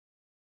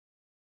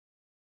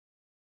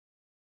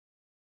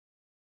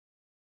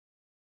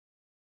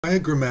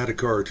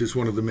Diagrammatic art is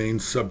one of the main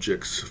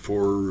subjects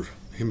for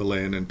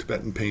Himalayan and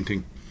Tibetan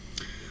painting.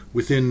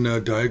 Within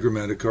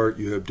diagrammatic art,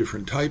 you have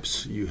different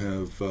types. You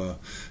have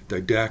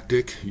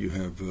didactic, you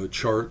have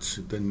charts.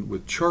 Then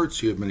with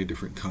charts, you have many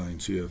different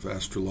kinds. You have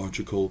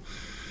astrological,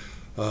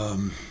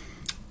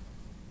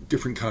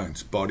 different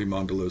kinds, body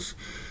mandalas,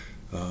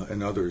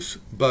 and others.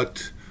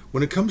 But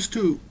when it comes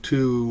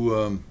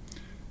to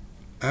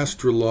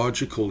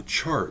astrological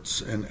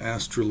charts and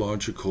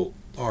astrological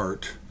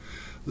art,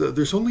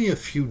 there's only a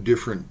few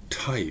different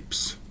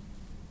types,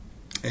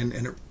 and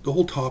the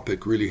whole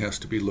topic really has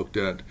to be looked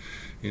at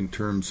in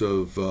terms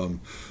of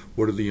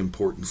what are the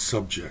important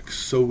subjects.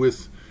 So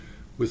with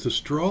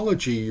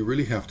astrology, you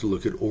really have to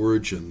look at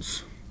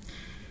origins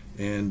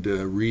and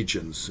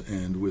regions,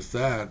 and with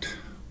that,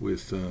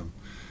 with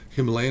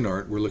Himalayan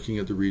art, we're looking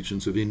at the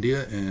regions of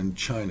India and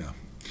China.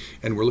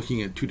 And we're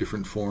looking at two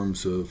different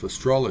forms of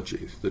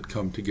astrology that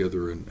come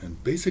together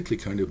and basically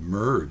kind of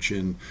merge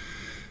in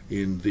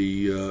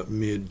the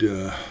mid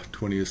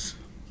 20th,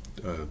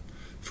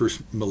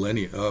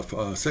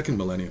 second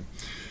millennium.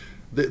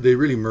 They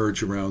really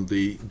merge around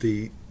the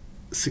 16th,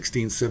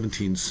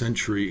 17th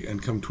century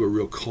and come to a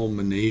real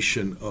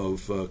culmination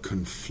of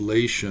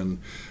conflation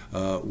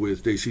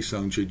with Desi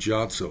Sangye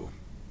Gyatso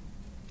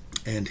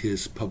and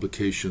his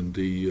publication,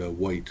 The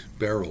White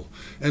Barrel,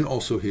 and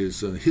also his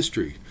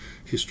history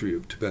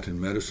of Tibetan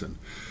medicine,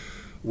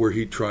 where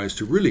he tries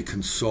to really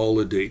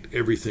consolidate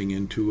everything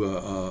into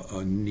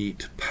a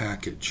neat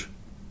package.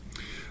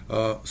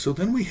 So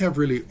then we have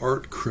really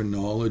art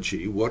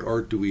chronology. What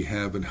art do we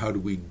have and how do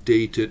we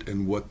date it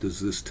and what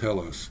does this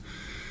tell us?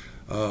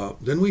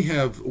 Then we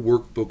have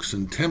workbooks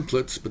and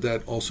templates, but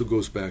that also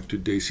goes back to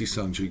Desi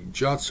Sangye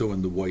Gyatso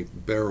and the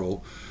White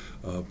Barrel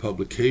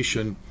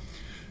publication.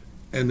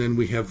 And then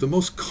we have the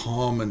most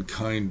common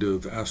kind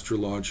of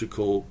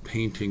astrological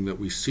painting that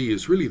we see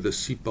is really the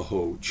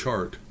Sipaho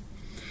chart.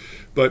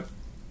 But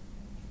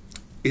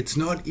it's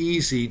not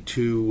easy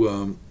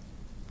to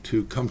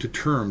come to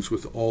terms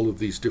with all of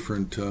these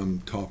different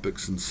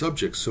topics and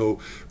subjects. So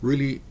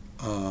really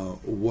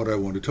what I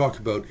want to talk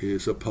about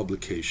is a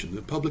publication.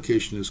 The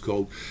publication is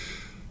called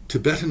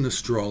Tibetan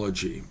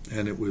Astrology,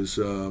 and it was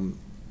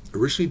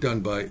originally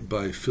done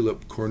by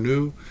Philippe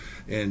Cornu,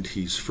 and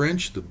he's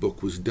French. The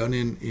book was done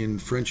in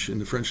French, in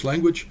the French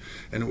language,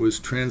 and it was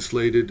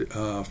translated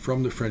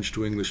from the French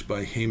to English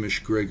by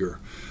Hamish,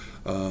 Gregor.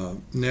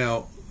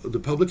 Now, the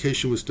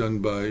publication was done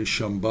by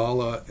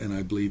Shambhala, and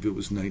I believe it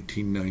was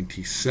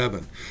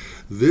 1997.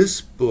 This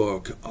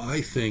book,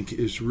 I think,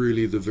 is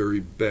really the very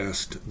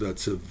best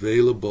that's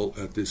available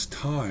at this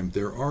time.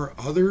 There are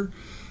other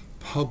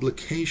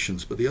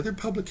publications, but the other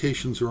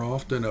publications are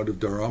often out of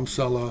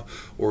Dharamsala,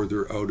 or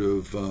they're out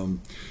of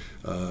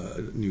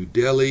New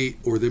Delhi,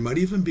 or they might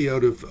even be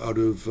out of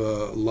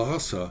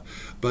Lhasa,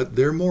 but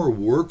they're more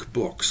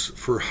workbooks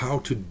for how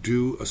to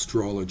do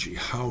astrology,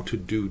 how to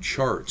do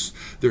charts.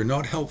 They're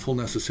not helpful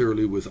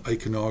necessarily with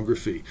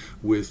iconography,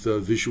 with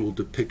visual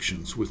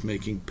depictions, with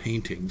making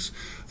paintings.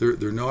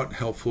 They're not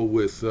helpful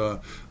with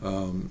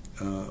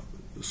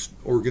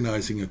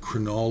organizing a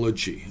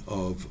chronology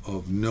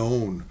of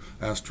known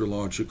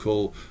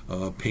astrological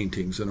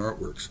paintings and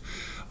artworks.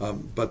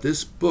 But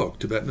this book,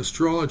 Tibetan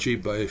Astrology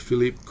by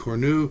Philippe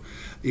Cornu,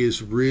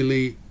 is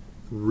really,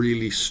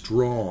 really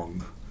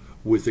strong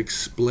with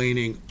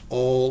explaining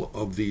all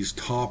of these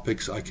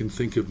topics. I can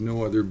think of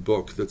no other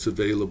book that's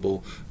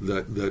available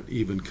that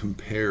even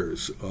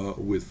compares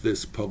with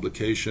this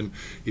publication.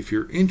 If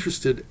you're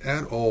interested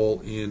at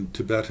all in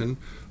Tibetan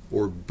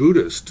or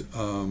Buddhist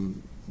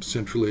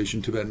Central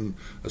Asian Tibetan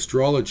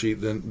astrology,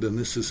 then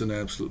this is an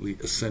absolutely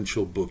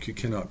essential book. You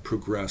cannot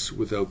progress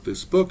without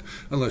this book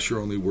unless you're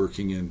only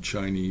working in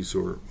Chinese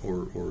or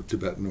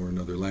Tibetan or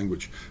another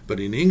language. But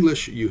in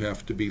English, you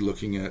have to be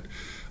looking at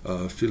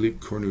Philippe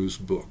Cornu's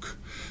book.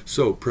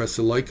 So press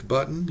the like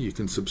button, you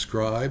can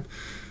subscribe,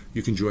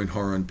 you can join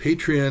HAR on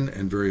Patreon,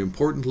 and very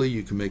importantly,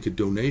 you can make a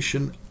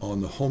donation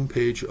on the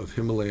homepage of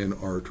Himalayan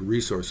Art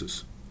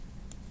Resources.